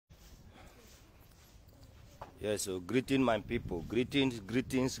Yes, so greeting my people. Greetings,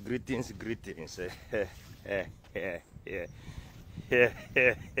 greetings, greetings, greetings.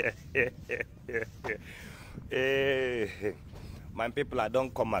 My people, I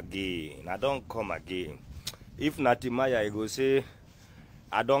don't come again. I don't come again. If Natimaya, I go say,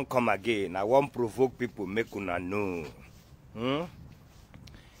 I don't come again. I won't provoke people, make una know.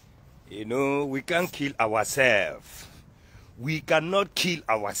 You know, we can't kill ourselves. We cannot kill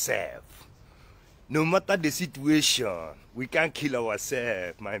ourselves. No matter the situation, we can't kill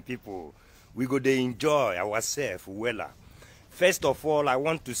ourselves, my people. We go to enjoy ourselves well. First of all, I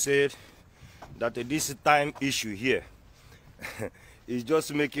want to say that this time issue here is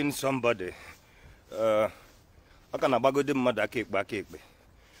just making somebody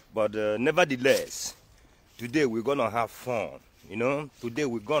but nevertheless, today we're gonna have fun. You know, today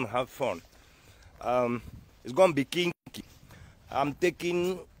we're gonna have fun. It's gonna be kinky. I'm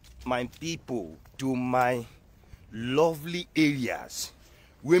taking my people to my lovely areas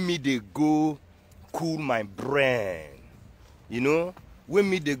where me they go cool my brain, you know, where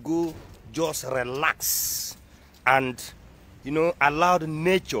me they go just relax and, you know, allow the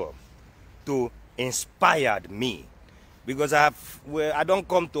nature to inspire me, because I don't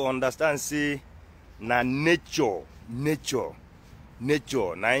come to understand, say, na nature na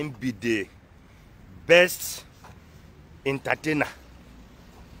him be the best entertainer.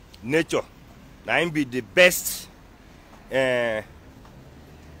 Nature na him be the best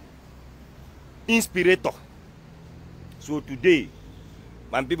inspirator. So today,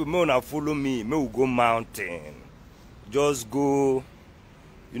 my people, may not follow me, may we go mountain. Just go,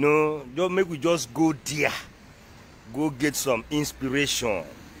 you know, we just go there. Go get some inspiration.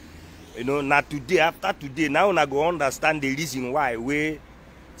 You know, now today, after today, now I go understand the reason why we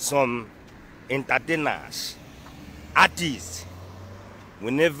some entertainers, artists,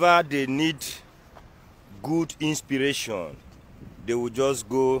 whenever they need good inspiration, they will just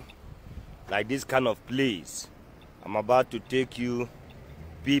go like this kind of place. I'm about to take you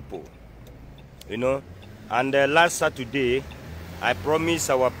people, you know. And last Saturday, I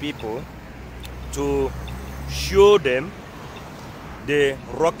promised our people to show them the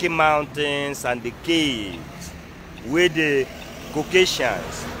Rocky Mountains and the caves where the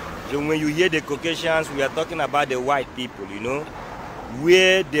Caucasians, so when you hear the Caucasians, we are talking about the white people, you know,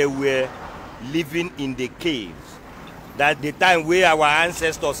 where they were living in the caves. That the time where our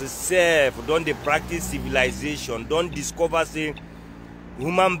ancestors self don't they practice civilization, don't discover, say,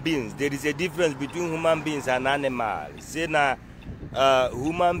 human beings. There is a difference between human beings and animals. Say now,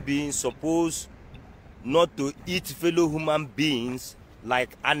 human beings supposed not to eat fellow human beings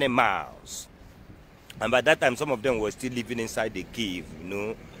like animals. And by that time, some of them were still living inside the cave, you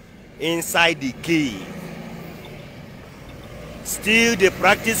know, inside the cave. Still, they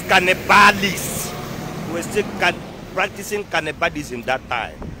practice cannibalism. We were still practicing cannibalism that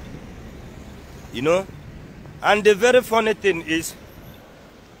time, you know. And the very funny thing is,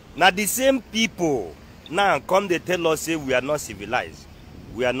 now the same people now come they tell us, say, we are not civilized,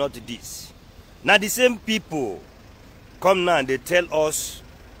 we are not this. Now the same people come now and they tell us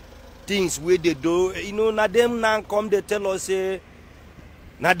things where they do, you know. Now them now come they tell us, say,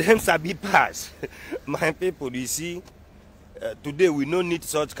 now them sabi pass. My people, you see, today we don't need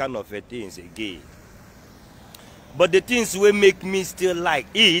such kind of things again. But the things we make me still like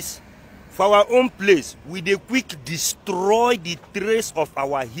is, for our own place, we dey quick destroy the trace of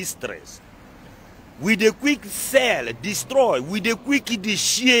our histories. We dey quick sell, destroy, we dey quick the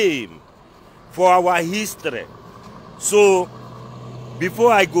shame for our history. So,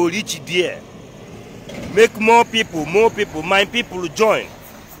 before I go reach there, make more people, my people join.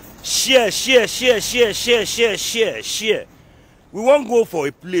 Share. We won't go for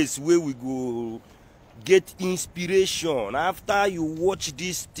a place where we go get inspiration. After you watch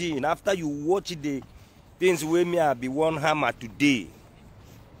this thing, after you watch the things where me I be one hammer today,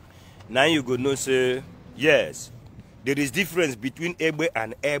 now you go know, say, yes, there is difference between Ebe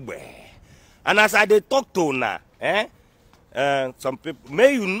and Ebe. And as I dey talk to now, some people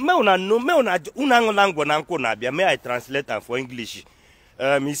may I translate them for English.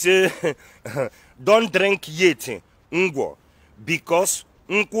 He say, don't drink yet ngwo, because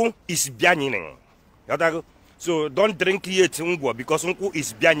unku is bianing. So don't drink yet ngwo, because unku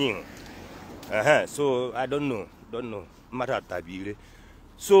is bianing. So I don't know. Matter tabire.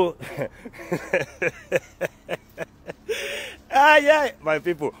 So yeah, my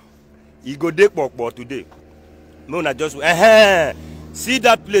people, you go dey pokpo today. Me una just see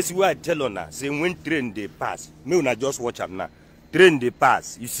that place where I tell on now. Say when train they pass, me una just watch am now. Train they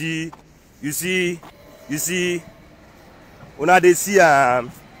pass. You see. Una dey see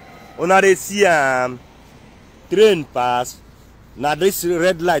train pass. Now this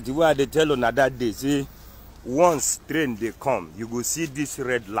red light where they tell on that day, see, once train they come, you go see this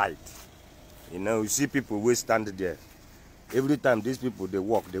red light. You know, you see people will stand there. Every time these people they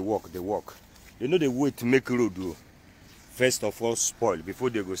walk. You know they wait to make road do. First of all spoil before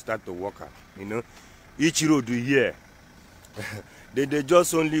they go start to walk. You know, each road here, they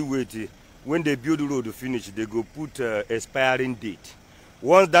just only wait. When they build the road to finish, they go put expiring date.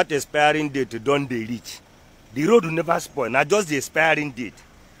 Once that expiring date done they reach, the road will never spoil. Now just the expiring date,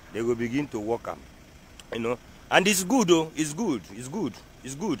 they will begin to walk up. You know, and it's good though. It's good.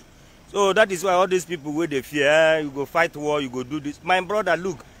 So that is why all these people where they fear, you go fight war, you go do this. My brother,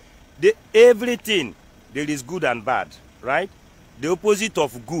 look, everything there is good and bad, right? The opposite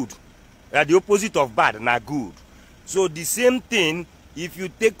of good, the opposite of bad, not good. So the same thing, if you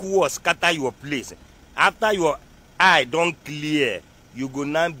take war, scatter your place. After your eye don't clear, you go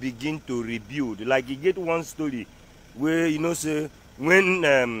now begin to rebuild. Like you get one story where, you know, say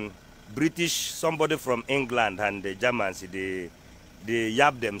when British, somebody from England and the Germans, they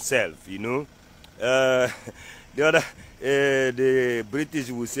yap themselves, you know. The British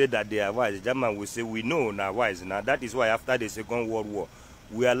will say that they are wise. The German will say we know now wise. Now that is why after the Second World War,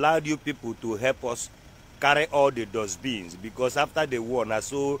 we allowed you people to help us carry all the dustbins, because after the war, now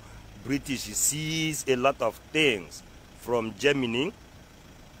so British sees a lot of things from Germany,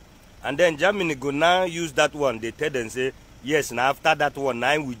 and then Germany go now use that one. They tell them say yes. Now after that one,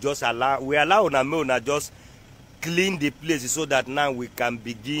 now we just allow now just clean the place so that now we can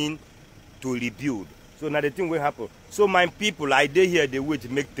begin to rebuild. So now the thing will happen. So my people, I dey here, they wait to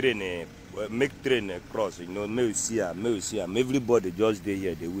make train cross. You know, may you see them. Everybody just dey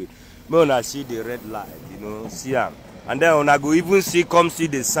here, they wait. May una see the red light, you know, see them. And then una go even come see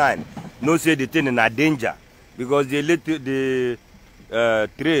the sign. No say the thing in a danger, because the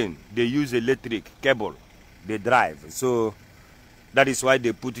train they use electric cable, they drive. So that is why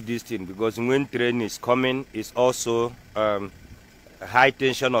they put this thing, because when train is coming, it's also high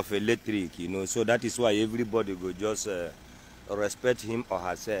tension of electric, you know. So that is why everybody go just respect him or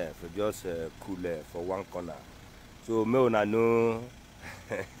herself, just cool for one corner. So me una know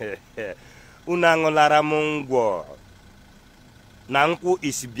una ngolara mungwo na nku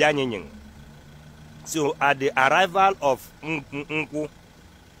is bianyenyeng. So at the arrival of nku,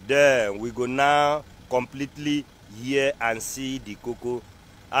 then we go now completely hear and see the cocoa.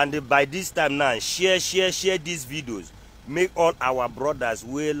 And by this time now, share these videos. Make all our brothers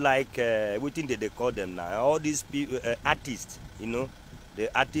we like everything that they call them now. All these people, artists, you know, the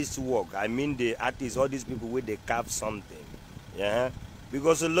artists work. I mean the artists, all these people where they carve something. Yeah.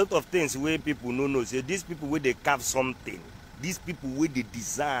 Because a lot of things where people know, say these people where they carve something, these people where they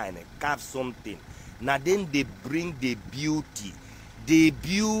design, carve something. Now then they bring the beauty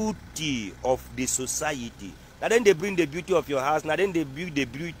of the society. Now then they bring the beauty of your house. Now then they build the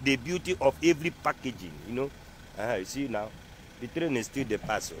beauty of every packaging, you know. You see now, the train is still the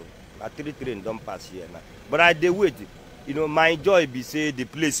pass. So, 3 train don't pass here now. But I dey wait. You know, my joy be say the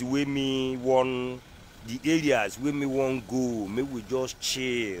place where me want, the areas where me want go, maybe we just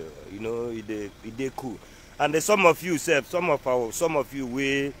chill. You know, it cool. And some of you, some of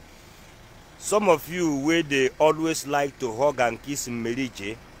you where they always like to hug and kiss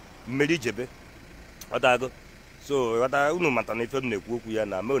Merije be. What I go? So what I know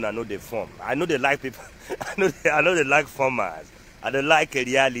know the form. I know they like people. I know they like formers. I don't like a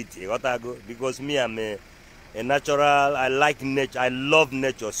reality. What I go? Because me, I'm a natural. I like nature. I love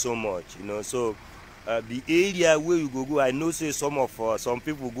nature so much. You know. So the area where you go, I know say some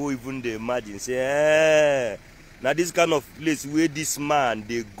people go even they imagine say, now this kind of place where this man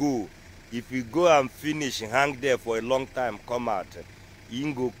they go. If you go and finish, hang there for a long time, come out.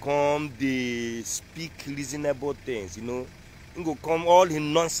 You go come, they speak reasonable things, you know. You go come, all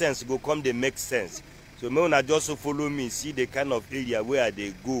in nonsense, go come, they make sense. So me wanna just follow me, see the kind of area where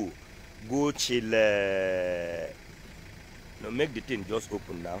they go chill. No, make the thing just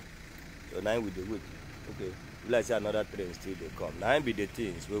open now. So now with the wait, okay. Let's say another train still they come. Now be the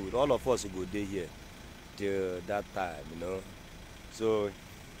things where with all of us go there here till that time, you know. So.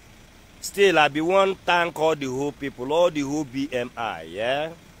 Still, I be one thank all the whole people, all the whole BMI, yeah?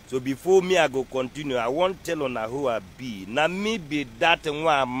 So before me, I go continue, I want to tell on who I be. Na me be that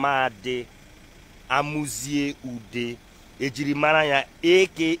one made, AMUZIE ude, ejirimara ya,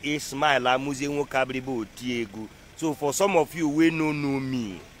 aka Smile, AMUZIE wokabribo tiegu. So for some of you, we know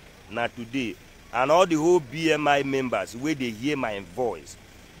me, now today, and all the whole BMI members, where they hear my voice,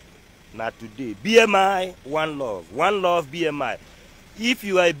 now today. BMI, one love BMI. If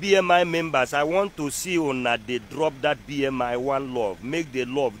you are a BMI members, I want to see on that they drop that BMI one love. Make the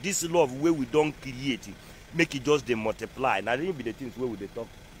love. This love where we don't create. make it just they multiply. Now didn't be the things where we they talk,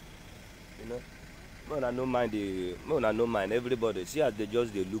 you know. Man, I no mind the man, I no mind everybody. See as they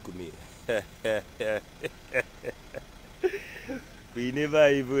just they look at me. We never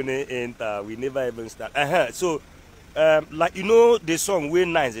even enter. We never even start. So, like you know, the song where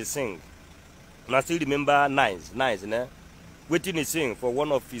Nines they sing. And I still remember Nines, né? Waiting he sing for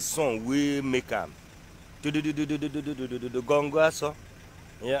one of his songs we make him. Gongoaso.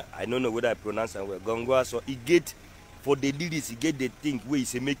 Yeah, I don't know whether I pronounce it well. Gongoaso. He get for the lyrics. He get the thing where he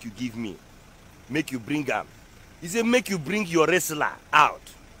say make you give me, make you bring him. He say make you bring your wrestler out,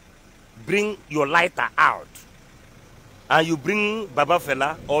 bring your lighter out. And you bring Baba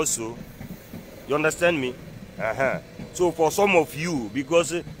Fela also. You understand me? So for some of you,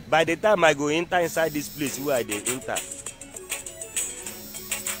 because by the time I go enter inside this place where I dey enter,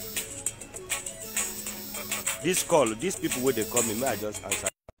 this call, these people where they call me, may I just answer?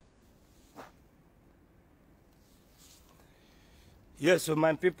 Yes, so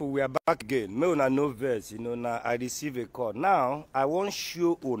my people, we are back again. Me una no verse, you know, now I receive a call. Now I want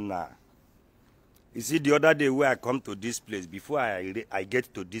show una. You see, the other day where I come to this place, before I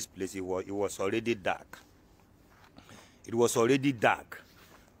get to this place, it was already dark. It was already dark.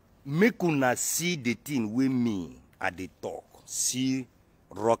 Make una see the thing with me at the talk. See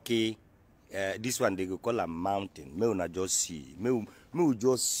rocky, this one they go call a mountain. Me una just see. Me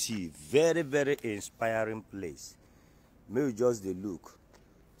just see. Very, very inspiring place. Me just the look.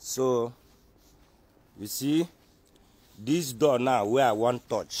 So, you see, this door now where I want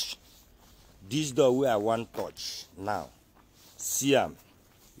touch. This door where I want touch now. See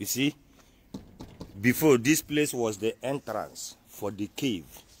you see? Before this place was the entrance for the cave.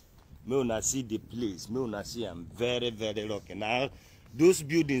 Me una see the place. Me una see I'm very, very lucky. Now those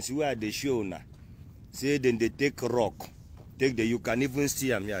buildings where they show now, say then they take rock. Take the you can even see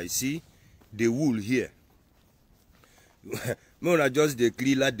them here. You see the wool here. Me una just the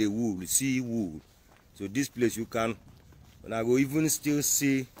clear the wool. See wool. So this place you can and I go even still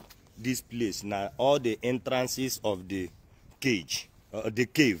see this place now, all the entrances of the cage, the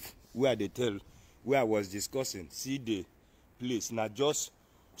cave where they tell, where I was discussing. See the place now, just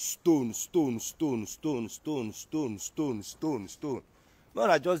stone. No,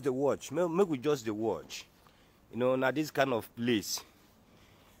 not just the watch. Make we just the watch. You know, now this kind of place.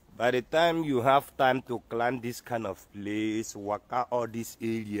 By the time you have time to climb this kind of place, walk out all these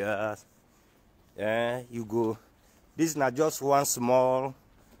areas, you go. This is not just one small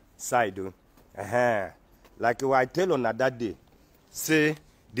side. Like I tell on that day, say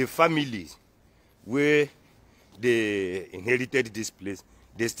the families where they inherited this place,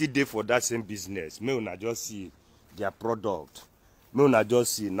 they still there for that same business. Me una just see their product. Me una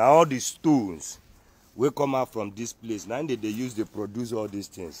just see now all the stones will come out from this place. Now they use to produce all these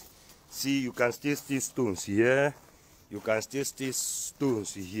things. See, you can still see stones here. You can still see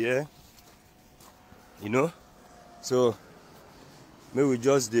stones here. You know, so may we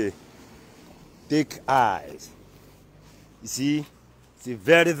just take eyes. You see, it's a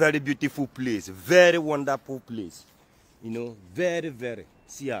very, very beautiful place, very wonderful place. You know, very, very.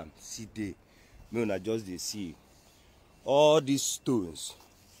 See the may not just see all these stones.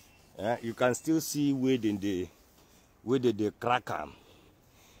 You can still see where they crack them.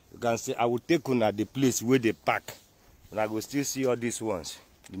 You can see I will take on at the place where they pack, and I will still see all these ones.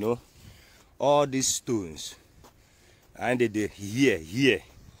 You know, all these stones. And they here.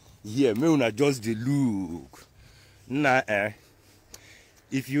 Me una just the look. Nah,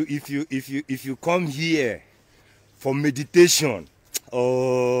 if you come here for meditation,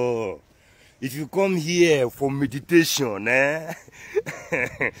 if you come here for meditation,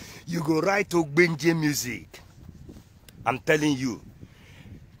 you go right to Benji music. I'm telling you.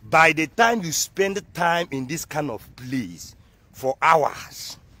 By the time you spend time in this kind of place for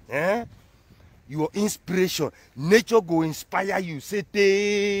hours, your inspiration, nature go inspire you.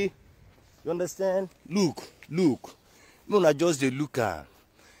 Say, you understand? Look. No, not just the looker.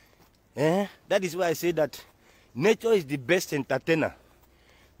 That is why I say that nature is the best entertainer.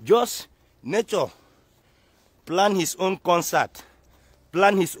 Just nature plan his own concert,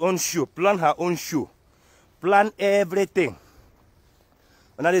 plan his own show, plan her own show, plan everything.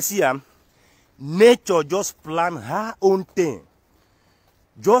 When I see nature just plan her own thing.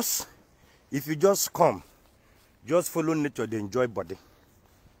 Just if you just come, just follow nature, they enjoy body.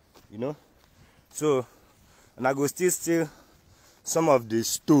 You know? So, and I go still steal some of the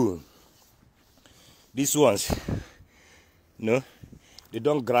stone. These ones, you know, they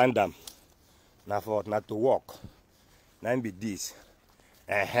don't grind them. Now for not to walk. Now be this.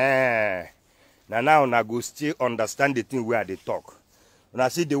 Now I go still understand the thing where they talk. When I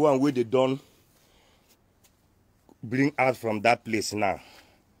see the one where they done bring out from that place now.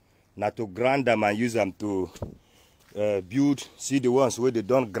 Now to grind them and use them to build. See the ones where they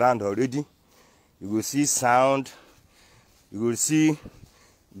don't grind already. You will see sound. You will see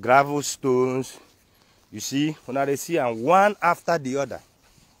gravel stones. You see, when they see and one after the other.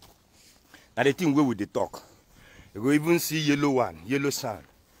 Now the thing where we they talk. You will even see yellow one, yellow sand.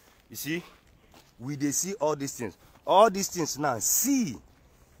 You see, we they see all these things. All these things now, see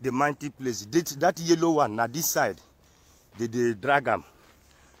the mighty place. That yellow one, now this side, they drag them.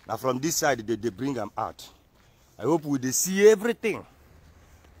 Now from this side, they bring them out. I hope we they see everything.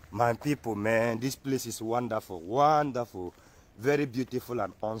 My people, man, this place is wonderful, wonderful, very beautiful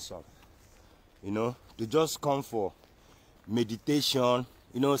and awesome. You know, to just come for meditation.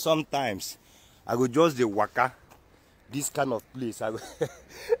 You know, sometimes I go just the waka, this kind of place.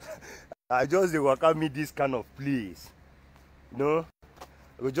 I just the waka me this kind of place. You know,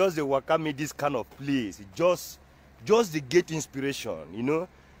 I go just the waka me this kind of place. Just to get inspiration. You know,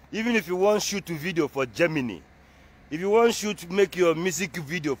 even if you want shoot a video for Germany, if you want shoot make your music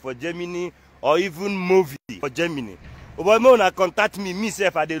video for Germany or even movie for Germany, but when I contact me,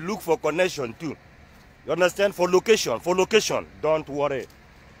 myself, I dey look for connection too. You understand? For location, don't worry.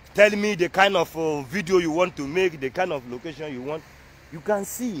 Tell me the kind of video you want to make, the kind of location you want. You can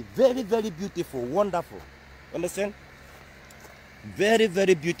see, very, very beautiful, wonderful. Understand? Very,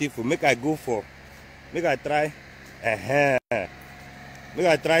 very beautiful. Make I try. Make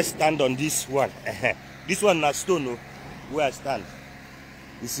I try stand on this one. This one na stone, no, where I stand.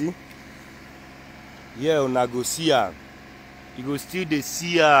 You see? Yeah, when I go see am. You go still they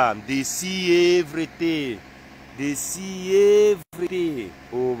see them. They see everything. They see everything.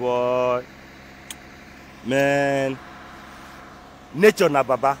 Oh boy. Man. Nature na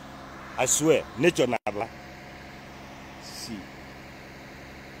baba. I swear. Nature na baba. See.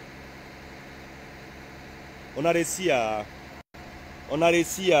 On a réussi à.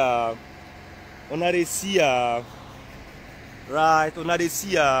 Right. On a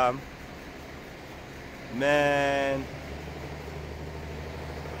réussi à. Man.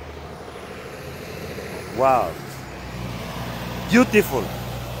 Wow. Beautiful.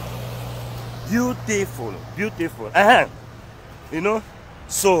 Beautiful. Beautiful. You know?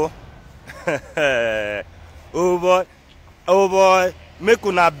 So, oh boy, make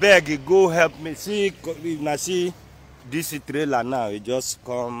una beg, go help me. See, now see this trailer now, it just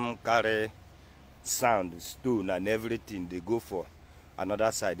come carry sound, stone and everything. They go for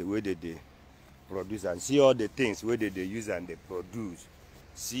another side, the way they produce and see all the things where they use and they produce.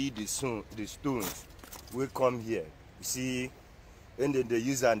 See the stones. We come here, you see, and then they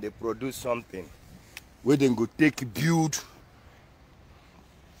use and they produce something where they go take build.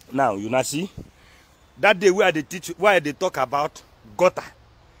 Now you know see that day where they talk about gutter,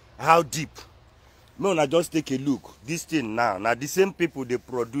 how deep. No, now just take a look. This thing now the same people they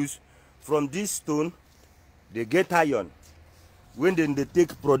produce from this stone, they get iron. When then they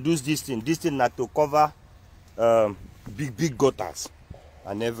produce this thing now to cover big gutters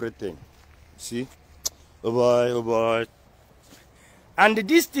and everything. See. Oh boy. And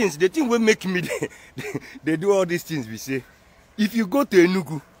these things, the thing will make me, they do all these things, we say. If you go to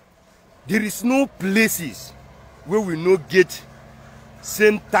Enugu, there is no places where we no get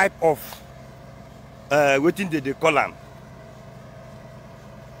same type of, what they call them.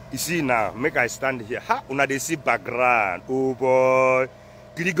 You see now, make I stand here. Ha, una they see background. Oh boy.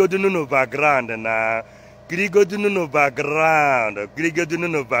 Kirigo do no background now. Kirigo do no background. Kirigo do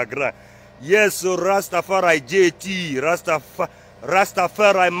no background. Yes, so Rastafari JT,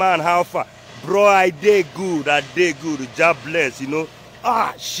 Rastafari man, how far? Bro, I did good, job bless, you know.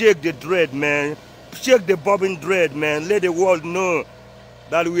 Shake the dread, man. Shake the bobbing dread, man. Let the world know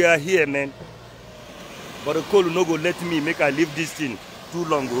that we are here, man. But the call no go let me make I leave this thing too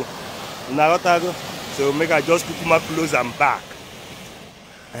long ago. So make I just put my clothes and back.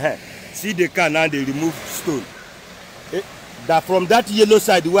 See the car now, they remove stone. That from that yellow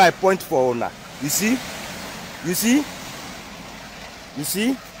side where I point for now. You see?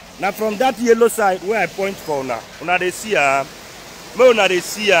 Now from that yellow side where I point for now. Una they see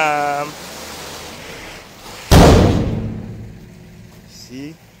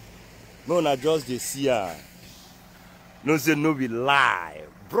See? Una just they see No say no be lie.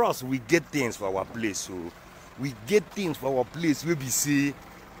 Bros, we get things for our place, so we get things for our place where we say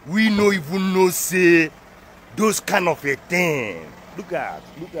we no even know say those kind of a thing. Look at.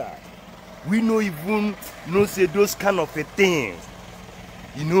 We no even know say those kind of a things.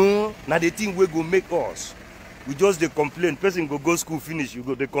 You know, now the thing we go make us. We just they complain. Person go school finish, you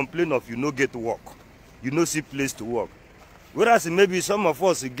go they complain of you no get to work. You no see place to work. Whereas maybe some of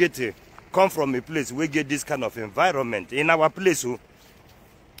us get come from a place we get this kind of environment in our place. Oh.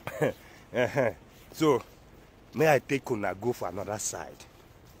 So, may I take una go for another side?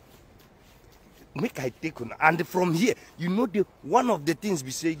 Make I take una, and from here, you know, one of the things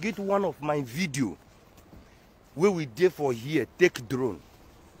we say, get one of my video where we dey for here, take drone,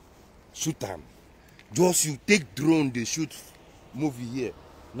 shoot them. Just you take drone, they shoot movie here.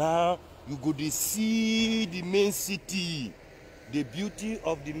 Now you go to see the main city, the beauty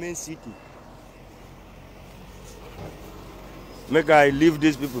of the main city. Make I leave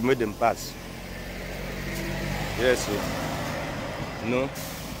these people, make them pass. Yes, sir. No,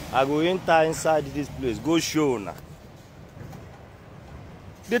 I go enter inside this place, go show now.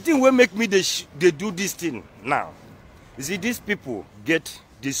 The thing will make me they do this thing now. You see, these people get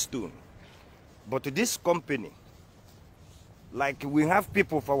this stone, but this company, like we have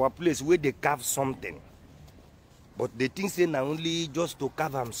people for our place where they carve something, but the things say now only just to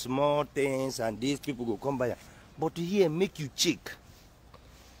carve them small things, and these people go come by. But here make you check.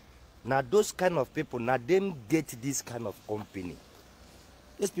 Now those kind of people, now them get this kind of company.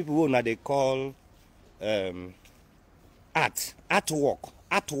 These people who now they call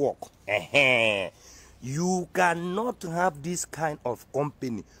artwork. You cannot have this kind of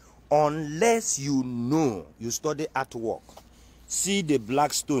company unless you know you study artwork. See the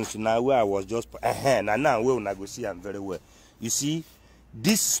black stones now where I was just now where I go see them very well. You see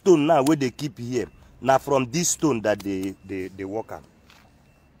this stone now where they keep here. Now from this stone that they work on.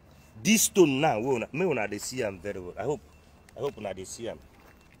 This stone now, me when they see them very well. I hope when they see them.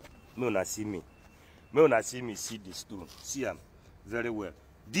 Me when see me. Me when see me see the stone. See them very well.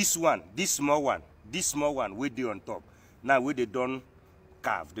 This one, this small one, where they on top. Now where they don't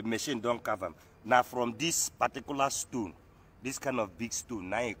carve, the machine don't carve them. Now from this particular stone, this kind of big stone,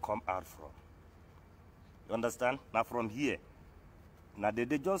 now it come out from. You understand? Now from here. Now they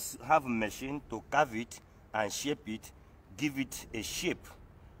just have a machine to carve it and shape it, give it a shape.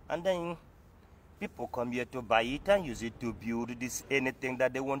 And then people come here to buy it and use it to build this anything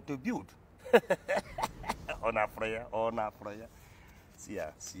that they want to build. On a prayer. See ya.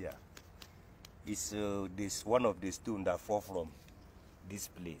 It's this one of the stones that fall from this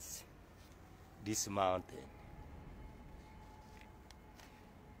place, this mountain.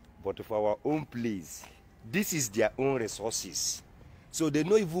 But for our own place, this is their own resources. So they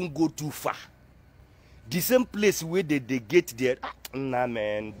don't even go too far. The same place where they get there. Nah,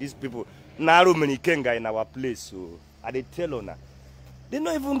 man, these people, narrow many kenga in our place. So they tell on, they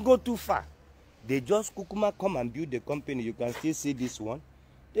don't even go too far. They just kukuma come and build the company. You can still see this one.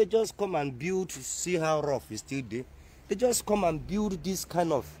 They just come and build, see how rough is still there. They just come and build these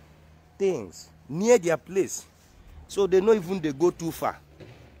kind of things near their place. So they don't even they go too far.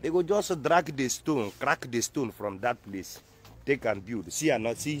 They go just drag the stone, crack the stone from that place. They can build. See or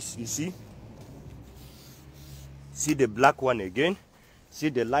not? See, you see? See the black one again. See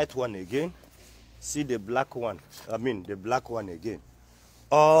the light one again. See the black one. The black one again.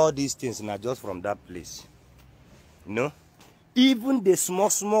 All these things are just from that place. You know? Even the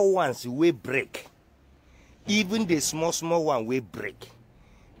small ones will break. Even the small one will break.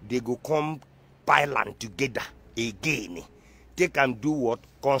 They go come pile them together again. They can do what?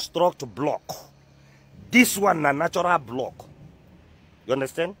 Construct block. This one a natural block. You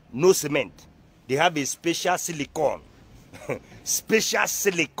understand? No cement. They have a special silicone. Special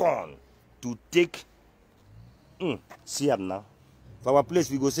silicone to take. See them now. For our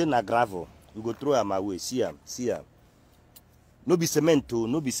place, we go say na gravel. We go throw them away. See them. No be cement too.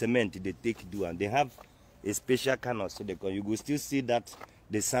 No be cement. They take do and they have a special kind of silicone. You go still see that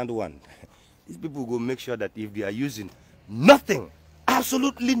the sand one. These people go make sure that if they are using nothing,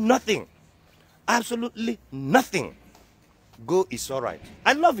 absolutely nothing, go is all right.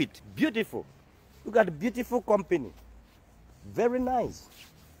 I love it. Beautiful. Look at the beautiful company. Very nice.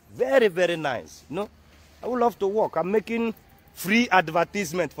 Very, very nice. You know, I would love to work. I'm making free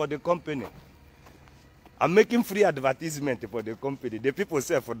advertisement for the company. The people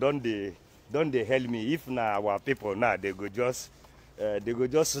say for don't they help me. If now our people now they go just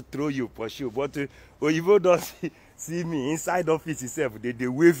throw you for sure. But Oyibo don't see me inside office itself. They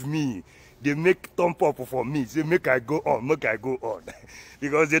wave me. They make thumb up for me. Say make I go on.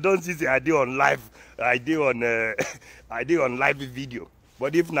 Because they don't see the idea on live. I do on live video.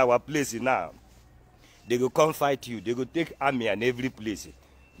 But if now our place now, they go come fight you. They go take army and every place.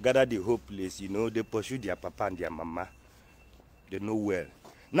 Gather the whole place, you know, they pursue their papa and their mama. They know well.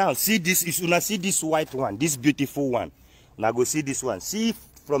 Now see this, if you now see this white one, this beautiful one. Now go see this one. See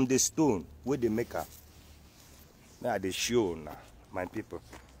from the stone where they make her. Now they show now, my people.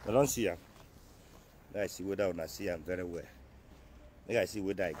 I don't see her. Let's see whether I see her very well. Make I see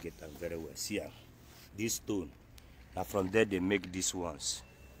whether I get them very well. See this stone. Now from there they make these ones.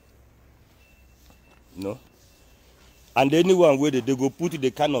 You know? And anyone where they go put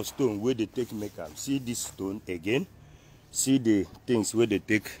the kind of stone where they take make them. See this stone again. See the things where they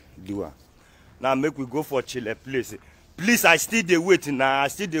take do am. Now make we go for chill place. Please, I still dey wait now. I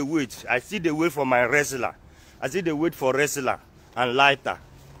still dey wait. I still dey wait for my wrestler. I still dey wait for wrestler and lighter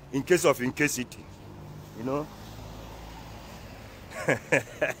in case of incasity. You know?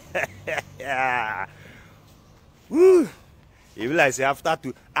 Yeah. Woo. It will like say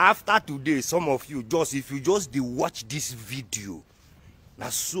after today, some of you if you just watch this video, now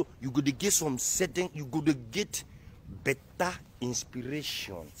so you go to get some setting, you go to get better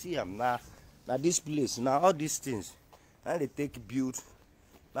inspiration. See, I'm now this place now all these things. Now they take build.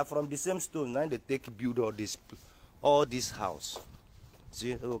 Now from the same stone, now they take build all this house.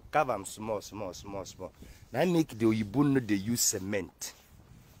 See, they will carve them small. Now make the Oyibo know they use cement.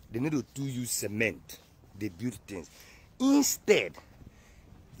 They need to use cement. They build things. Instead,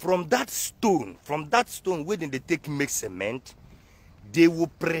 from that stone where they take make cement, they will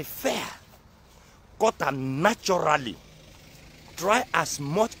prefer cut them naturally. Try as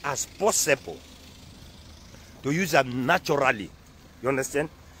much as possible to use them naturally. You understand?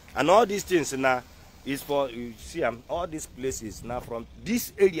 And all these things now is for, you see, all these places now from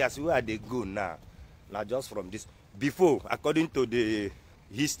these areas where they go now just from this. Before, according to the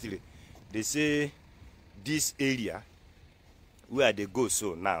history, they say this area where they go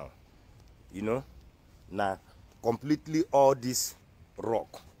so now, you know, now completely all this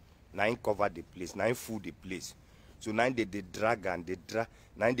rock, now cover the place, now full the place. So now they drag and they drag,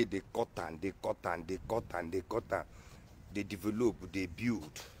 now they cut and they cut and they cut and they cut and they develop, they build.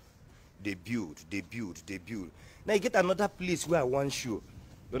 Now you get another place where I want to show.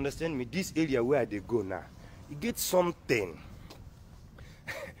 You understand me? This area where they go now, you get something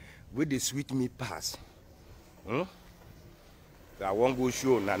where they sweet me pass. I want to go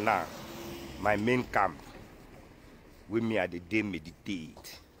show now my main camp. With me at the day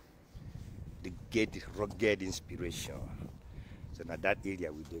meditate. They get rugged inspiration. So now that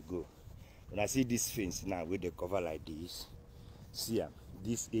area where they go. When I see this fence now where they cover like this, see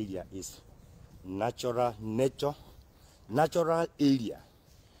this area is natural area.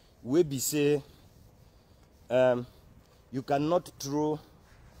 Where we say you cannot throw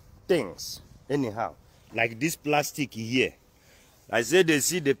things anyhow. Like this plastic here. I say they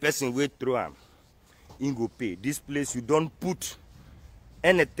see the person will throw them. In go pay. This place you don't put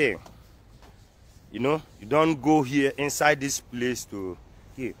anything. You know, you don't go here inside this place to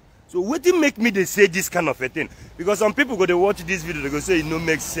here. So what did make me they say this kind of a thing? Because some people go to watch this video, they go say it no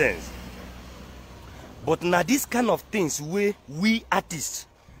make sense. But now this kind of things we artists,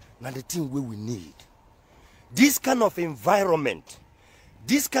 now the thing we need. This kind of environment,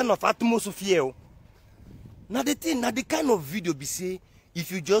 this kind of atmosphere. Now the thing, now the kind of video be say,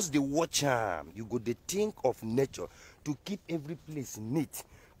 if you just watch you go to think of nature to keep every place neat,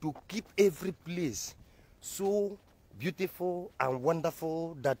 to keep every place so beautiful and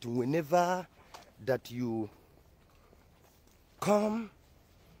wonderful that whenever that you come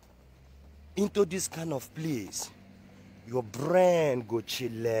into this kind of place, your brain go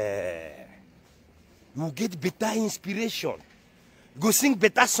chill. You get better inspiration. You go sing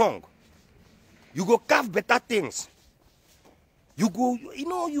better song. You go carve better things. You go, you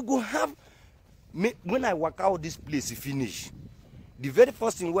know, you go have. When I walk out this place, finish. The very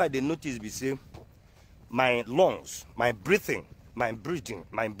first thing where they notice be say, my lungs, my breathing. How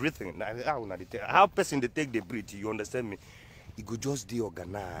person they take the breath, you understand me? It go just de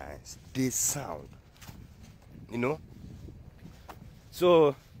organized, they sound. You know?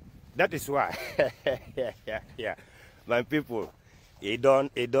 So that is why yeah. My people, it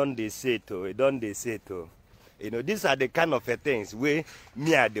don't they say to. You know, these are the kind of things where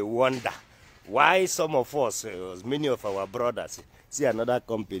me are the wonder. Why some of us, many of our brothers, see another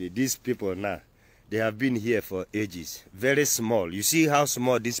company, these people now, they have been here for ages. Very small. You see how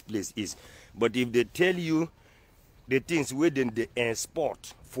small this place is. But if they tell you the things where they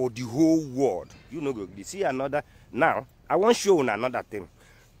export for the whole world, you know, you see another. Now, I want to show you another thing.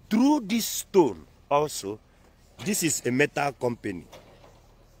 Through this stone also, this is a metal company.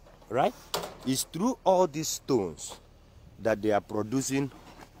 Right? It's through all these stones that they are producing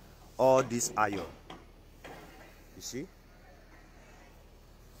all this iron. You see?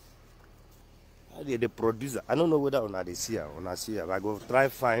 The producer, I don't know whether they see her or not see her. I go try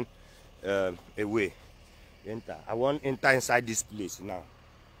find a way. Enter. I want enter inside this place now.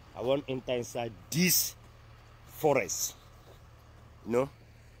 I want enter inside this forest. You know?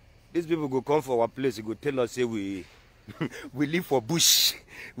 These people go come for our place, they go tell us say we We live for bush.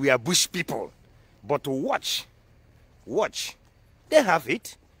 We are bush people. But watch. They have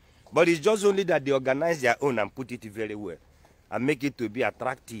it. But it's just only that they organize their own and put it very well. And make it to be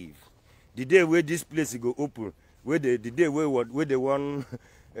attractive. The day where this place go open, where the day where they want,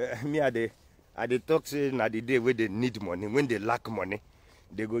 me at the talk saying at the day where they need money, when they lack money,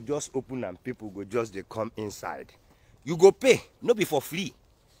 they go just open and people go just they come inside. You go pay, not be for free.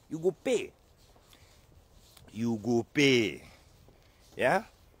 You go pay. You go pay. Yeah?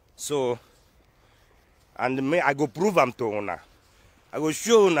 So, and me, I go prove them to una. I go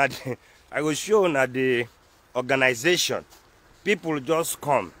show una the organization. People just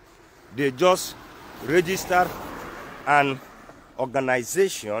come. They just register an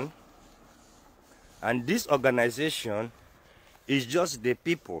organization. And this organization is just the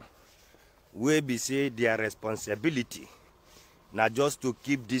people where we say their responsibility. Now just to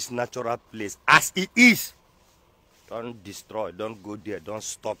keep this natural place as it is. Don't destroy, don't go there, don't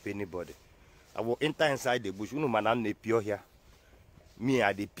stop anybody. I will enter inside the bush. You know, man, I'm the pure here. Me,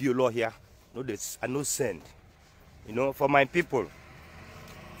 I the pure law here. No, I no send. You know, for my people,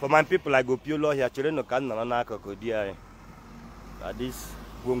 I go pure law here. Children no can na kokodia. This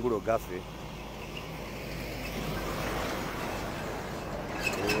gonguro gafe.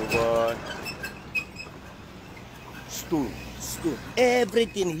 Oh boy. Stone.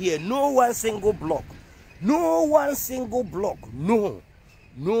 Everything here. No one single block. No one single block. No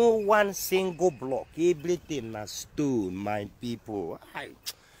one single block. Everything is stone, my people.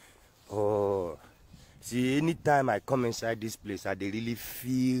 Oh, see, anytime I come inside this place, I really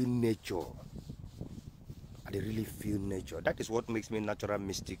feel nature. That is what makes me a natural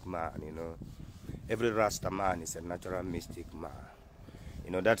mystic man, you know. Every Rasta man is a natural mystic man.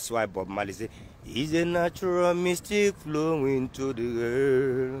 You know, that's why Bob Marley said, he's a natural mystic flowing to the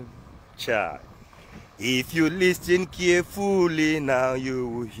earth. Child. If you listen carefully, now you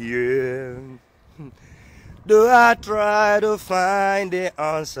will hear. Though I try to find the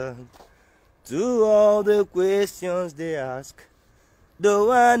answer to all the questions they ask,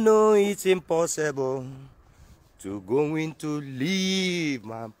 though I know it's impossible to go into leave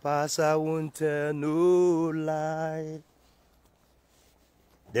my past, I won't tell no lie.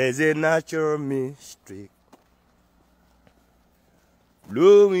 There's a natural mystery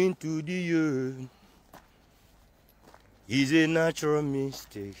flowing to the earth. It's a natural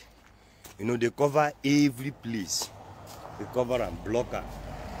mistake. You know, they cover every place. They cover and block her.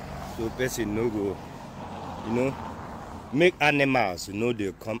 So person no go, you know, make animals, you know,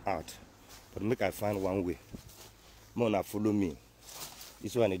 they come out. But make I find one way. Mona follow me.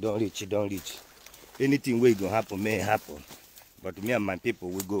 This one, it don't reach. Anything where it gonna happen may happen. But me and my people,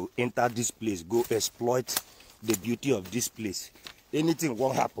 we go enter this place, go exploit the beauty of this place. Anything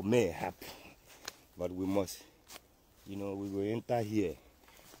won't happen may happen. But we must. You know, we will enter here,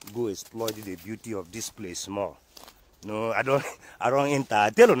 go exploit the beauty of this place more. No, I don't enter.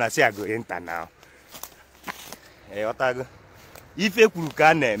 I tell you, I say I go enter now. Hey, what I go? Ife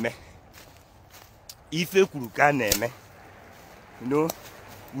kuruka neme. You know,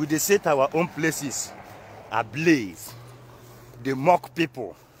 we dey set our own places ablaze. They mock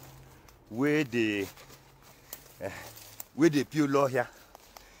people where they pure law here.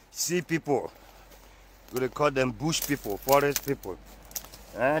 See people. We call them bush people, forest people.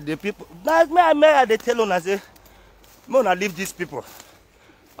 The people, that's me, they tell us, say, Mona leave these people.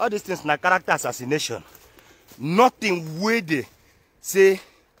 All these things na character assassination. Nothing where they say,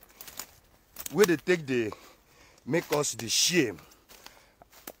 where they take the, make us the shame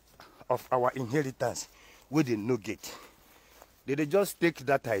of our inheritance, where they no get. They just take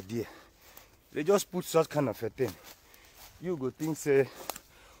that idea. They just put such kind of a thing. You go think, say,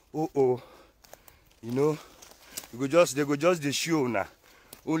 oh. You know, they go just the show now.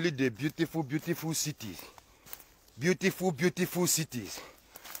 Only the beautiful cities. Beautiful cities.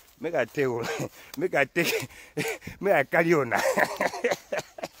 Make I tell you, make I carry on now.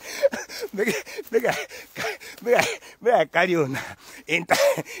 make I carry on now. Enter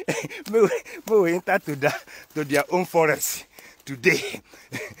to their own forest today.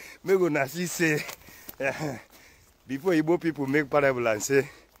 Me gonna see say before Igbo people make parable and say,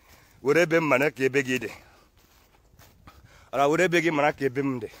 it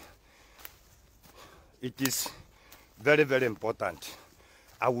is very, very important.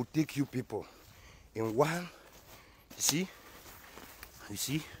 I will take you people in one. You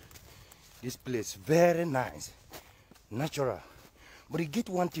see, this place very nice, natural. But it get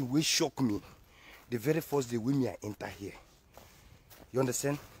one thing which shock me the very first day when I enter here. You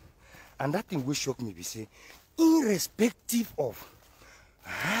understand? And that thing which shock me, we say, irrespective of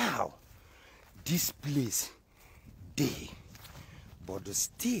how this place day, but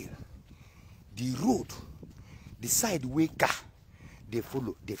still the road, the side where car they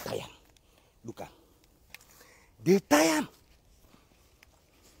follow, they tire. Look at, they tire.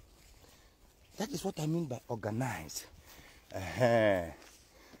 That is what I mean by organized.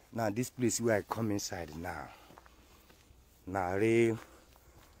 Now this place where I come inside now. Nare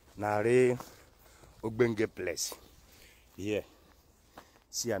Ogbenge place. Here.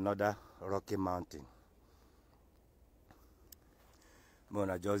 See another rocky mountain.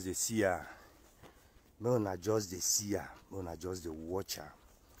 Mona just the seer. Mona just the seer. Mona just the watcher.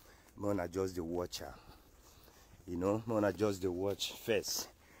 Mona just the watcher. You know, Mona just the watch first.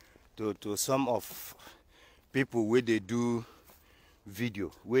 To some of people where they do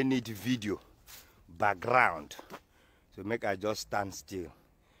video, we need video background. So make I just stand still.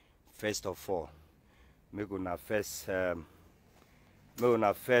 First of all, make una first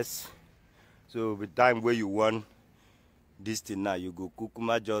so with time where you want this thing now, you go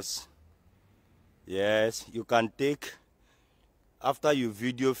kukuma just, yes, you can take after you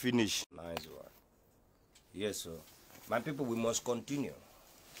video finish. Nice one. Yes, sir. My people, we must continue.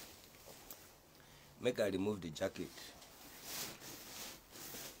 Make I remove the jacket.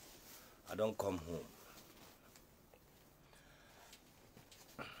 I don't come home.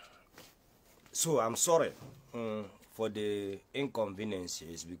 So I'm sorry for the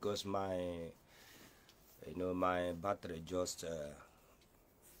inconveniences because my battery just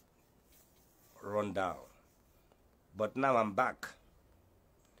run down. But now I'm back.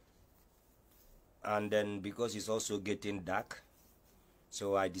 And then because it's also getting dark,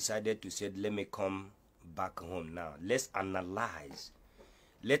 so I decided to say, let me come back home now. Let's analyze.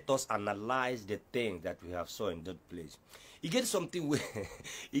 Let us analyze the things that we have saw in that place. You get something where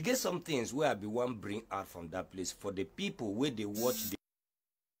you get some things where I be one bring out from that place for the people where they watch the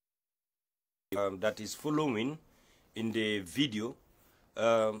that is following in the video.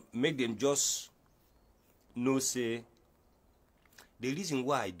 Make them just know say the reason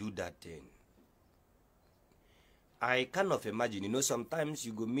why I do that thing. I kind of imagine, you know, sometimes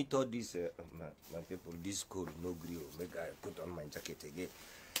you go meet all these my people, this cold, no grill, make I put on my jacket again.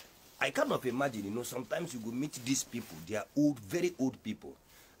 I kind of imagine, you know, sometimes you go meet these people, they are old, very old people.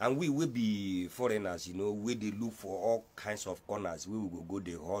 And we will be foreigners, you know, where they look for all kinds of corners, we will go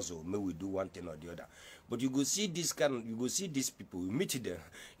the hustle, maybe we do one thing or the other. But you go see this you go see these people, you meet them,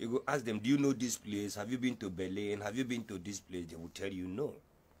 you go ask them, do you know this place? Have you been to Berlin? Have you been to this place? They will tell you no.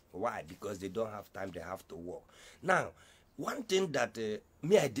 Why? Because they don't have time, they have to work. Now, one thing that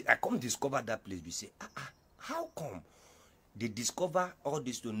I come discover that place, we say, how come they discover all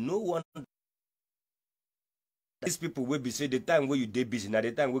this to no one? These people will be say the time where you dey busy, now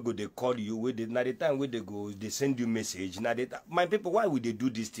the time we go they call you, now the time where they go they send you message, now the my people, why would they do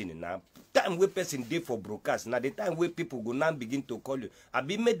this thing now? Time where person day for broadcast, now the time where people go now begin to call you. I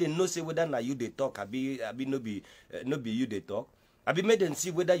be made them know say whether now you they talk, I be no be you they talk. I be made them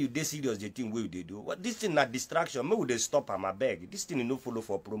see whether you dey serious the thing where they do. What this thing not distraction, maybe they stop and I beg. This thing no follow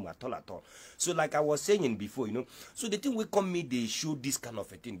for promo at all. So like I was saying before, you know, so the thing we come me they show this kind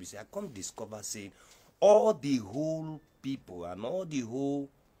of a thing. We say I come discover saying all the whole people and all the whole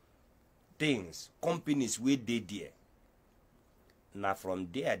things, companies where they there. Now from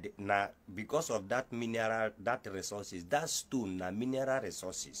there, now because of that mineral, that resources, that stone, now mineral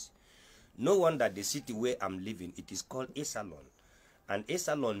resources. No wonder the city where I'm living, it is called Esalon. And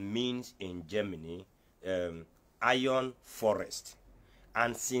Esalon means in Germany, iron forest.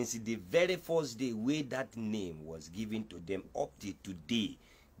 And since the very first day where that name was given to them up to today,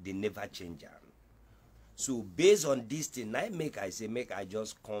 they never change it. So based on this thing, I say make I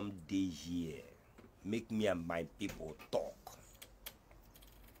just come day here. Make me and my people talk.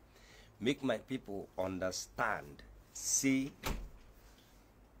 Make my people understand. See,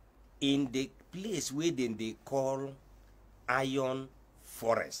 in the place where they call iron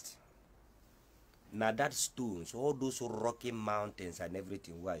forest. Now that stones, all those rocky mountains and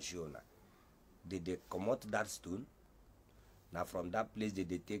everything were shown. They come out that stone. Now from that place they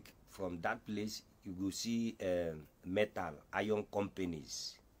take, from that place you will see metal, iron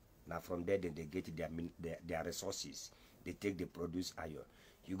companies. Now from there then they get their resources. They take, they produce iron.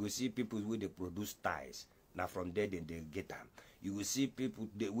 You will see people where they produce ties. Now from there then they get them. You will see people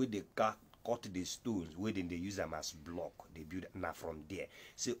where they cut the stones, where then they use them as block. They build now from there.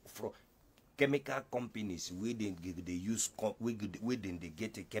 So from chemical companies where they use where then they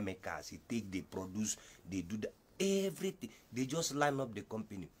get the chemicals, they produce, they do everything. They just line up the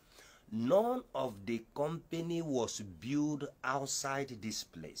company. None of the company was built outside this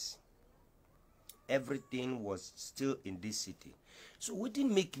place. Everything was still in this city. So what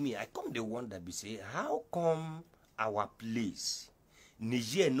didn't make me, I come the wonder be say, how come our place,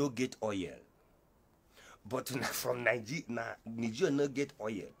 Niger no get oil. But from Nigeria, Niger no get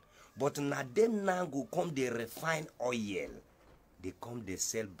oil. But now them now go come they refine oil. They come they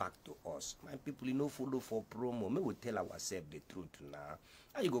sell back to us. My people, you know, follow for promo. We will tell ourselves the truth now.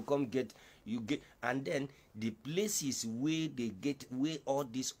 How you go come get, you get, and then the places where they get, where all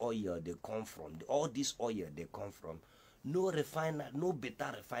this oil they come from, all this oil they come from, no refiner, no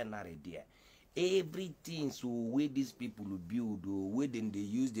better refinery there. Everything so where these people build, or where then they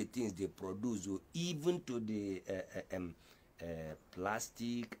use the things they produce, or even to the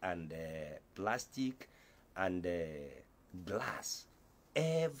plastic and glass,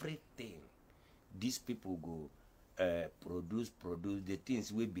 everything these people go produce the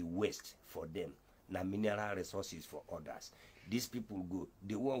things will be waste for them. Now mineral resources for others. These people go,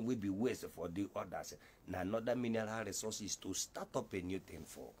 the one will be waste for the others. Now another mineral resources to start up a new thing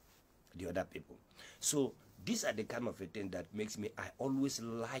for the other people. So these are the kind of a thing that makes me, I always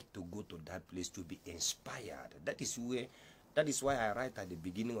like to go to that place to be inspired. That is why I write at the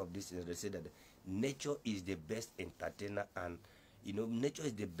beginning of this, I say that nature is the best entertainer, and you know, nature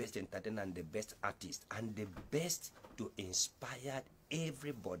is the best entertainer and the best artist and the best to inspire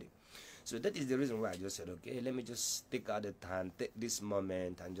everybody. So that is the reason why I just said, okay, let me just take out the time, take this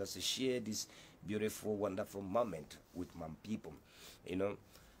moment and just share this beautiful, wonderful moment with my people. You know,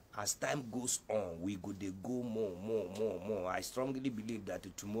 as time goes on, we go more. I strongly believe that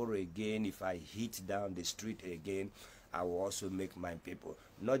tomorrow again, if I hit down the street again, I will also make my people.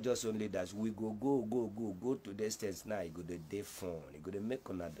 Not just only that, we go to the states now, you go to the phone, you go to make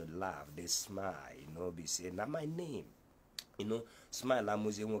another laugh, they smile, you know, be saying, now my name, you know, smile,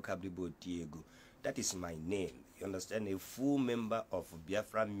 AMUZIE. That is my name. You understand? A full member of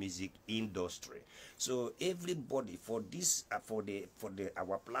Biafra music industry. So everybody for this, for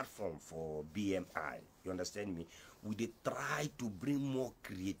our platform for BMI, you understand me? We dey try to bring more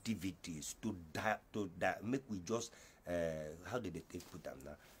creativities to make we just how did they put them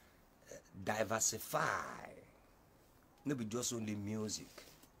now? Diversify. No be just only music.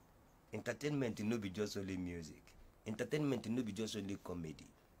 Entertainment no be just only music. Entertainment no be just only comedy.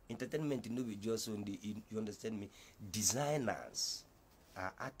 Entertainment no be just only, you understand me? Designers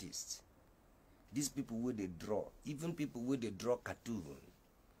are artists. These people where they draw, even people where they draw cartoon,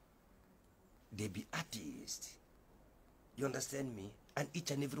 they be artists. You understand me? And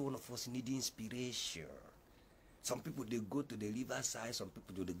each and every one of us need inspiration. Some people they go to the riverside, some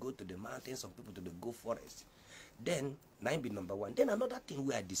people they go to the mountains, some people they go forest. Then, nine be number one. Then another thing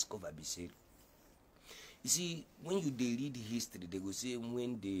where I discover be said, you see, when you they read history, they will say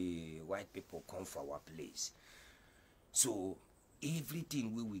when the white people come for our place. So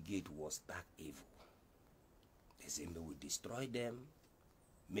everything we get was dark evil. They say, may we destroy them,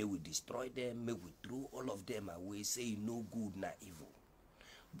 may we destroy them, may we throw all of them away, say no good, not evil.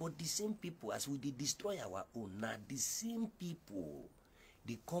 But the same people, as we destroy our own, now the same people,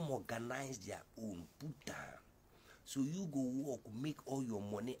 they come organize their own, put down. So you go work, make all your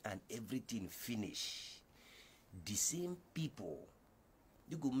money and everything finish. The same people,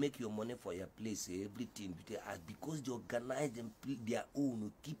 you go make your money for your place, everything, because they organize them, their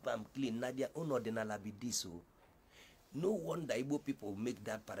own, keep them clean, now their own ordinary be this. So no wonder Igbo people make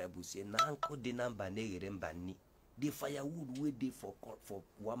that parable say, the firewood where they for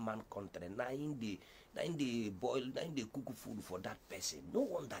one man country, now in the boil, now in the cook food for that person. No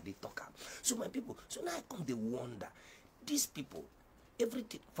wonder they talk up. So my people, so now I come the wonder, these people,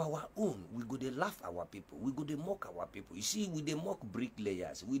 everything for our own, we go to laugh our people, we go to mock our people. You see, we they mock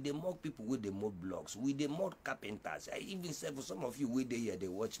bricklayers, we they mock people with the mock blocks, we they mock carpenters. I even say for some of you where they here, they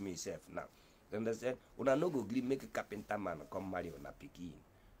watch me self now. You understand? When I no go make a carpenter man come marry on a pikin.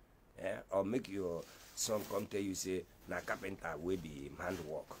 Yeah? Or make your son come tell you say na carpenter will be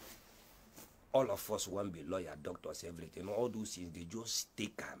handwork. All of us want be lawyer, doctors, everything. All those things they just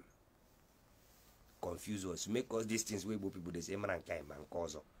take them. Confuse us, make us these things where people they say man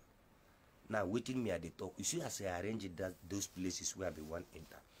cause. Now waiting me at the talk. You see, as I arrange those places where I be one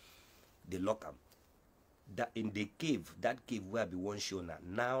enter, they lock them. That in the cave, that cave where I be one show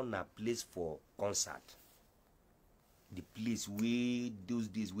now place for concert. The place where those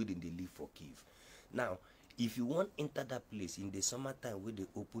days where they live for cave. Now, if you want enter that place in the summertime where they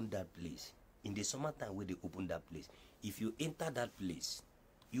open that place, in the summertime where they open that place, if you enter that place,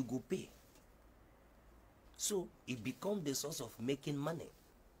 you go pay. So it becomes the source of making money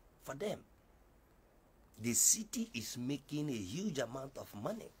for them. The city is making a huge amount of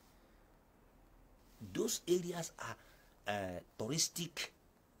money. Those areas are touristic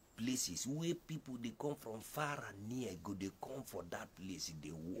places where people they come from far and near, go they come for that place,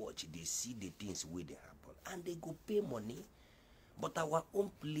 they watch, they see the things where they happen. and they go pay money, but our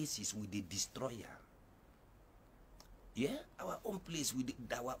own places with the destroyer. Yeah, our own place with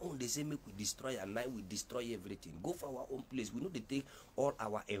our own, they say make we destroy, and now we destroy everything. Go for our own place. We know they take all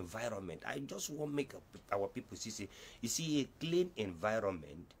our environment. I just want to make our people see, you see, a clean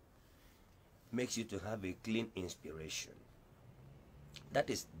environment makes you to have a clean inspiration. That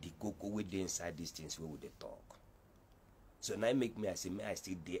is the cocoa with the inside these things where they talk. So now make me, I say, may I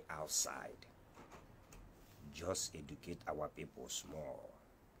still day outside. Just educate our people small.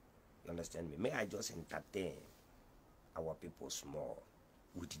 You understand me? May I just entertain our people small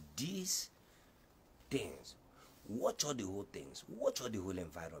with these things. Watch all the whole things. Watch all the whole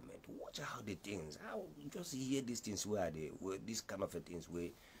environment. Watch how the things. How just hear these things where these kind of things where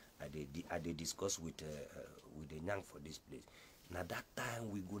they discuss with the young for this place. Now that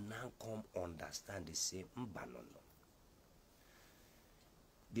time we go now come understand the same mbanono.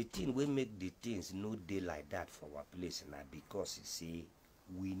 The thing we make the things no day like that for our place now because you see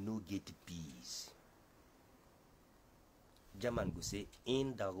we no get peace. German go say,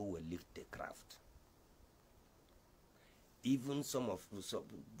 in the who will lift the craft. Even some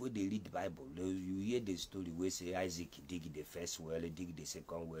when they read the Bible, you hear the story where say Isaac dig the first well, dig the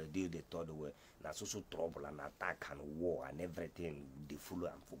second well, dig the third well. Now so trouble and attack and war and everything they follow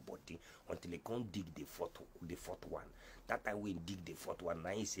and for body until they can't dig the fourth one. That time when dig the fourth one, now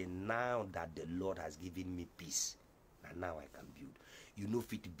he say, now that the Lord has given me peace, now I can build. You know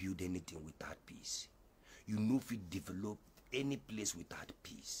fit build anything without peace. You know fit develop any place without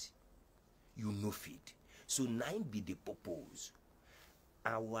peace. You know fit. So now be the purpose.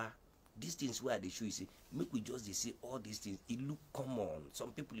 These things where they show you say, make we just they say all these things, it look common.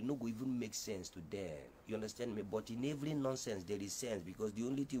 Some people it no go even make sense to them. You understand me? But in every nonsense there is sense, because the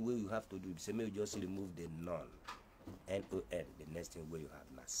only thing where you have to do is say maybe just remove the none. N-O-N. The next thing where you have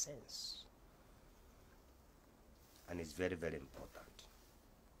na sense. And it's very, very important.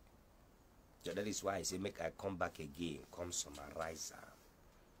 So that is why I say make I come back again, come summarize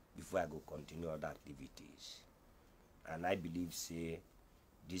before I go continue other activities. And I believe say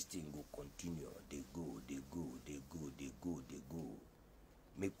this thing go continue. They go.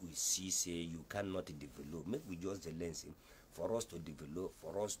 Make we see say you cannot develop. Make we just the learn say for us to develop,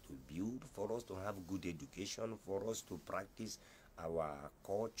 for us to build, for us to have good education, for us to practice our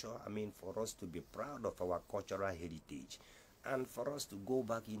culture. I mean, for us to be proud of our cultural heritage. And for us to go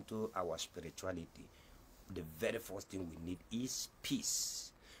back into our spirituality, the very first thing we need is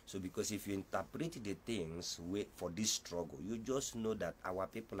peace. So because if you interpret the things for this struggle, you just know that our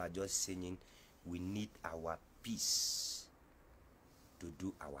people are just saying we need our peace to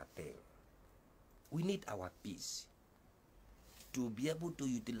do our thing. We need our peace to be able to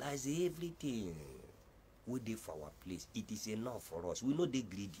utilize everything we did for our place. It is enough for us. We know they're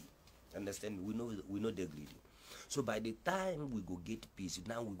greedy. Understand? We know they're greedy. So by the time we go get peace,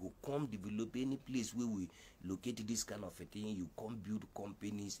 now we go come develop any place where we locate this kind of a thing. You come build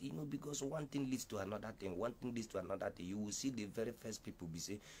companies, you know, because one thing leads to another thing. One thing leads to another thing. You will see the very first people be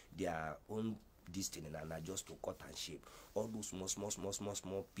say their own this thing and are just to cut and shape. All those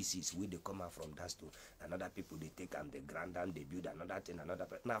small pieces where they come out from that stone. Another people they take and they grind and they build another thing, another.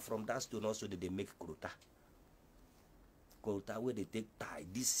 Now from that stone also they make krota. Where they take tie.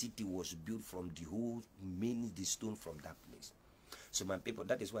 This city was built from the whole the stone from that place. So my people,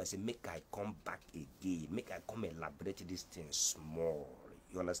 that is why I say make I come back again, make I come elaborate this thing small.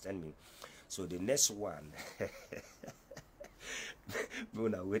 You understand me? So the next one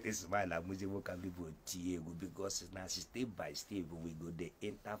when I wait to smile AMUZIE will can be because now step by step we go the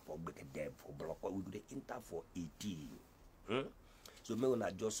enter for them for block, we go the enter for 18. So me when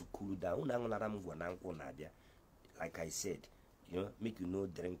I just cool down, like I said, you know, make you know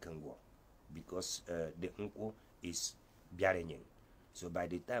drink and go, because the uncle is biarenyen. So by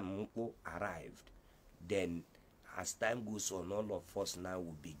the time uncle arrived, then as time goes on, all of us now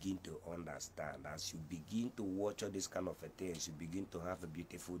will begin to understand. As you begin to watch all this kind of things, you begin to have a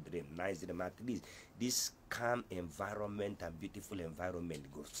beautiful dream, nice dream. At least this calm environment and beautiful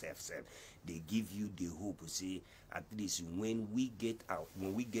environment go self. They give you the hope. See, at least when we get out,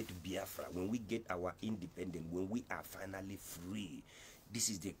 when we get Biafra, when we get our independence, when we are finally free, this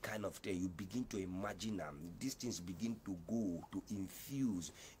is the kind of thing you begin to imagine them. These things begin to go, to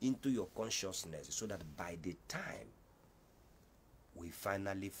infuse into your consciousness, so that by the time we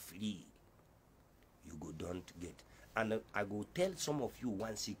finally free, you go don't get. And I go tell some of you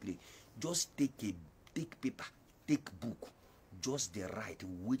one secret. Just take paper, take book, just the right,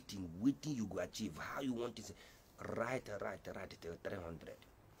 waiting you go achieve. How you want it, write till 300.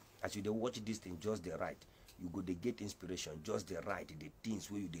 As you watch this thing, just the right. you go dey get inspiration, just dey write the things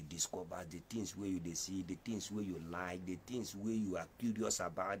where you dey discover, the things where you dey see, the things where you like, the things where you are curious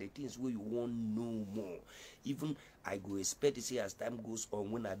about, the things where you want know more. Even I go expect to see as time goes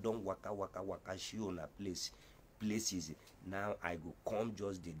on, when I don't waka show on a places, now I go come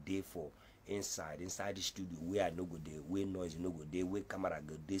just the day for inside the studio where I no go there, where noise no go there, where camera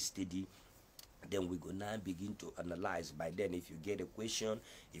go dey steady. Then we go now begin to analyze. By then, if you get a question,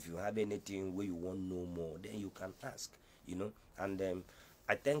 if you have anything where you want to know more, then you can ask, you know. And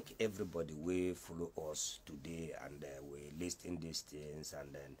I thank everybody who follow us today, and we listen these things.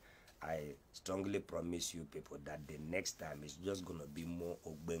 And then I strongly promise you people that the next time is just gonna be more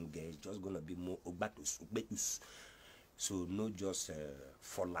ogbenge, it's just gonna be more ogbatus. So no just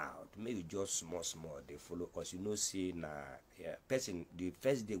fall out. Maybe just small they follow us. You know, say person the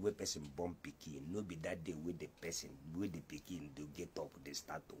first day where person born pikin, no be that day where the person with the pikin they get up, they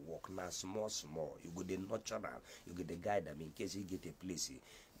start to walk. Now small. You go the nurturer, you get the guide them in case you get a place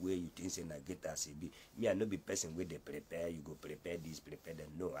where you think say na get as a be. Me, I no be person where they prepare, you go prepare this, prepare that.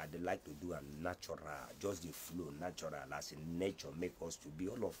 No, I like to do a natural, just the flow, natural, as in nature make us to be.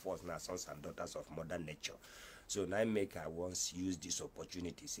 All of us now sons and daughters of Mother Nature. So now I once use this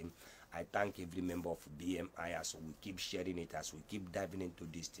opportunity. I thank every member of BMI as we keep sharing it, as we keep diving into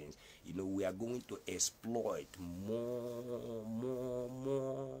these things. You know, we are going to exploit more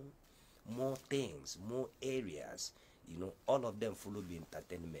things, more areas. You know, all of them follow the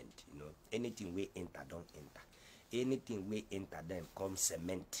entertainment. You know, anything we enter, don't enter. Anything we enter, then come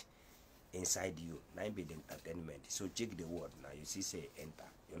cement inside you. Now be the entertainment. So check the word now. You see, say enter.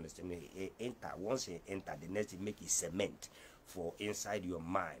 You understand me? Enter. Once you enter, the next thing make it cement for inside your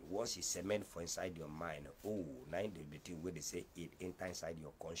mind. Once you cement for inside your mind, oh, now the thing where they say it enter inside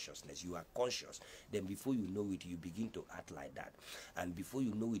your consciousness. You are conscious. Then before you know it, you begin to act like that. And before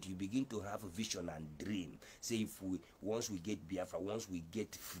you know it, you begin to have a vision and dream. Say once we get Biafra, once we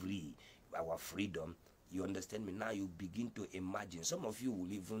get free, our freedom. You understand me? Now you begin to imagine. Some of you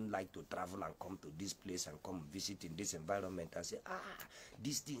will even like to travel and come to this place and come visit in this environment and say,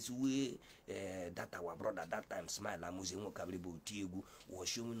 these things that our brother that time Smile AMUZIE was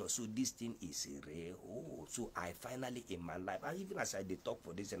showing us. So this thing is real. Oh, so I finally in my life, and even as I talk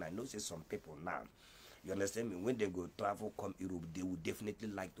for this, and I know say some people now, you understand me, when they go travel, come Europe, they would definitely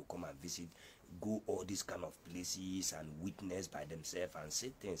like to come and visit, go all these kind of places and witness by themselves and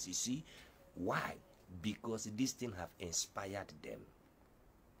say things. You see, why? Because this thing have inspired them.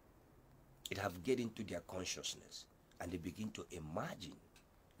 It have get into their consciousness, and they begin to imagine,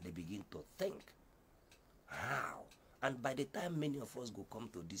 they begin to think how. And by the time many of us go come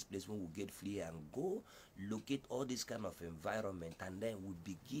to this place, when we get free and go locate all this kind of environment, and then we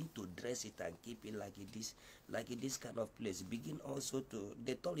begin to dress it and keep it like this kind of place. Begin also to,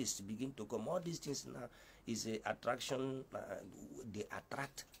 the tourists begin to come. All these things now is a attraction. They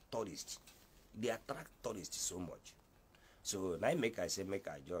attract tourists. They attract tourists so much. So now make I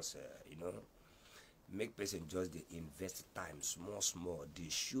just you know, make person just they invest time small. They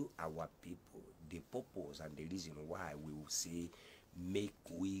show our people the purpose and the reason why we will say make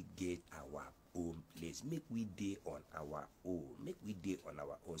we get our own place, make we day on our own,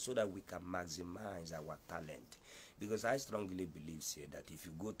 so that we can maximize our talent. Because I strongly believe, say, that if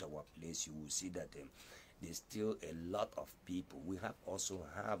you go to our place, you will see that there's still a lot of people. We also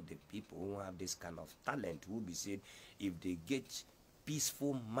have the people who have this kind of talent, who be said, if they get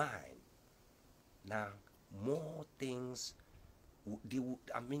peaceful mind, now more things, they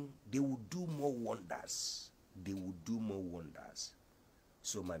will do more wonders. They will do more wonders.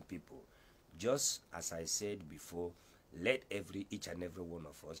 So my people, just as I said before, let each and every one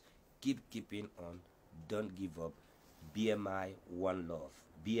of us keeping on. Don't give up. BMI, one love.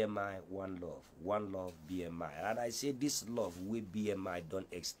 BMI, one love. One love, BMI. And I say this love we BMI don't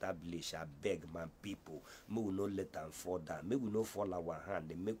establish. I beg my people, may we not let them fall down. May we not fall our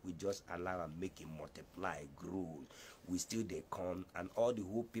hand. Make we just allow and make it multiply, grow. We still they come, and all the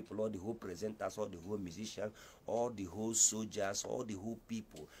whole people, all the whole presenters, all the whole musicians, all the whole soldiers, all the whole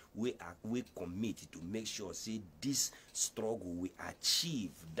people, we commit to make sure, see, this struggle we achieve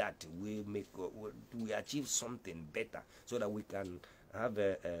that, we achieve something better, so that we can have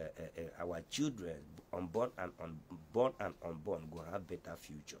our children unborn and unborn go have better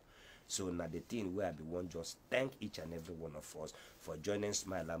future. So now the thing where I be one just thank each and every one of us for joining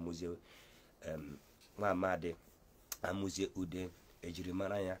Smile AMUZIE, Mamade AMUZIE Ude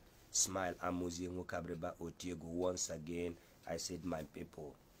Ejirimaraya, Smile AMUZIE Mukabreba Otiego. Once again, I said, my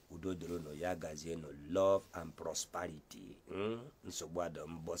people, udo dịrị unu, ya gazie unu, love and prosperity. Nsogbu adọ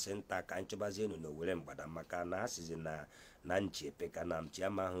mbọsị nta ka nchọbazie unu n'Owere Mgbada, maka na asịzi na nchi epeka na mchi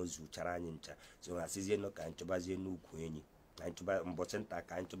ama ahụ zuchara anyị ncha, so asịzie unu ka nchọbazie n'ukwu enyi, mbọsị nta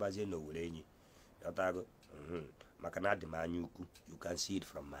ka nchọbazie n'Owere enyi, yotago. Maka na adị m anya ukwu, you can see it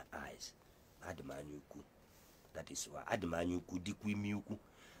from my eyes. Adị m anya ukwu, that is why adị m anya ukwu, dịkwa imi ukwu.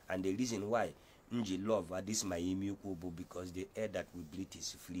 And the reason why nji love this my imi ukwu bụ because the air that we breathe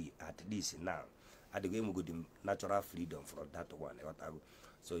is free. At least now adịghị enwego the natural freedom from that one, yotago.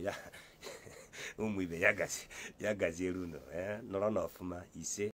 So ya ụmụ ibe ya gaziere unu, nọrọ n'ọfụma ise.